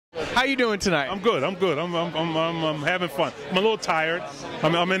How you doing tonight? I'm good. I'm good. I'm having fun. I'm a little tired.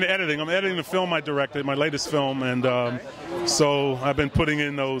 I'm in editing. I'm editing the film I directed, my latest film, and so I've been putting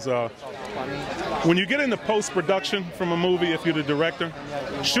in those. When you get into post-production from a movie, if you're the director,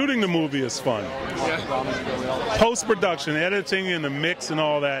 shooting the movie is fun. Yeah. Post-production, editing and the mix and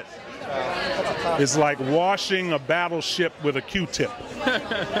all that is like washing a battleship with a Q-tip.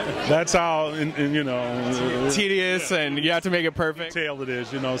 That's how, you know, tedious, and you have to make it perfect. Detailed it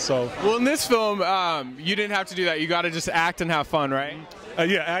is, you know. So. Well, in this film, you didn't have to do that. You got to just act and have fun, right?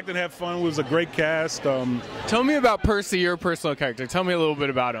 Yeah, act and have fun. It was a great cast. Tell me about Percy, your personal character. Tell me a little bit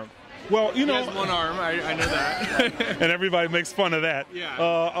about him. Well, you know, he has one arm. I know that. And everybody makes fun of that.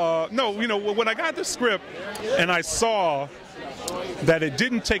 Yeah. No, you know, when I got the script and I saw that it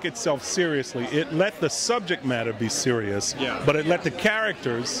didn't take itself seriously, it let the subject matter be serious, yeah, but it let the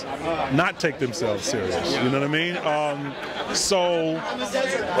characters not take themselves serious. Yeah. You know what I mean? So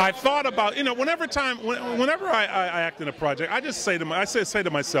I thought about, you know, whenever I act in a project, I just say to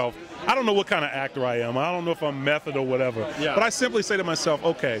myself, I don't know what kind of actor I am. I don't know if I'm method or whatever. Yeah. But I simply say to myself,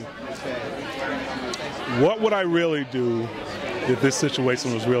 okay, what would I really do if this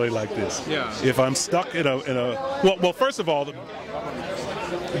situation was really like this? Yeah. If I'm stuck in a well, first of all,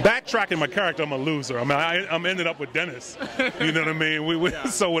 backtracking my character, I'm a loser. I mean, I'm ended up with Dennis. You know what I mean? Yeah.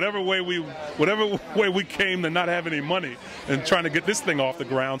 So whatever way we came to not have any money and trying to get this thing off the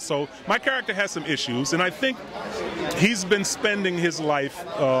ground. So my character has some issues, and I think he's been spending his life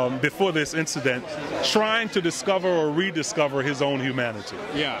before this incident trying to discover or rediscover his own humanity.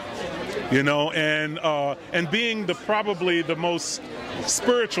 Yeah. You know, and being probably the most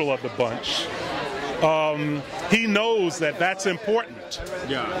spiritual of the bunch, he knows that that's important.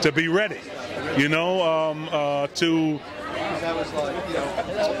 Yeah. To be ready, you know, to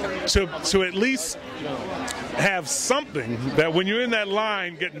at least have something that when you're in that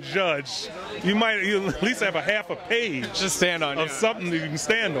line getting judged, you at least have a half a page to stand on, of something that you can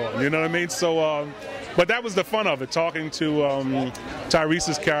stand on. You know what I mean? So, but that was the fun of it, talking to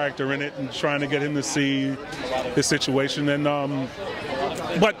Tyrese's character in it and trying to get him to see his situation. And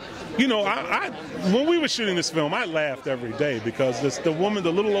but you know, when we were shooting this film, I laughed every day because the woman,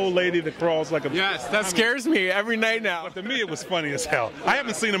 the little old lady that crawls like a... Yes, that scares me every night now. But to me, it was funny as hell. I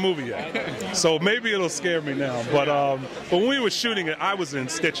haven't seen a movie yet, so maybe it'll scare me now. But when we were shooting it, I was in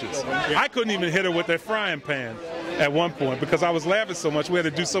stitches. I couldn't even hit her with that frying pan at one point because I was laughing so much. We had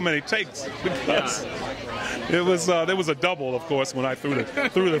to do so many takes because... It was there was a double, of course, when I threw the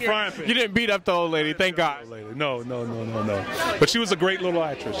frying pan. You didn't beat up the old lady, thank God. No. But she was a great little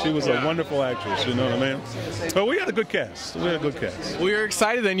actress. She was a wonderful actress. You know what I mean? But we had a good cast. Well, you're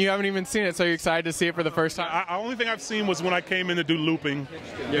excited then. You haven't even seen it, so you're excited to see it for the first time. The only thing I've seen was when I came in to do looping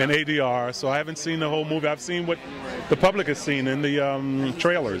and ADR. So I haven't seen the whole movie. I've seen what the public has seen in the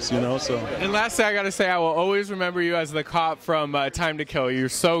trailers. You know. So. And lastly, I got to say, I will always remember you as the cop from Time to Kill. You're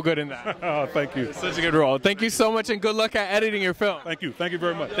so good in that. Oh, thank you. Such a good role. Thank you so much, and good luck at editing your film. Thank you. Thank you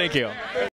very much. Thank you.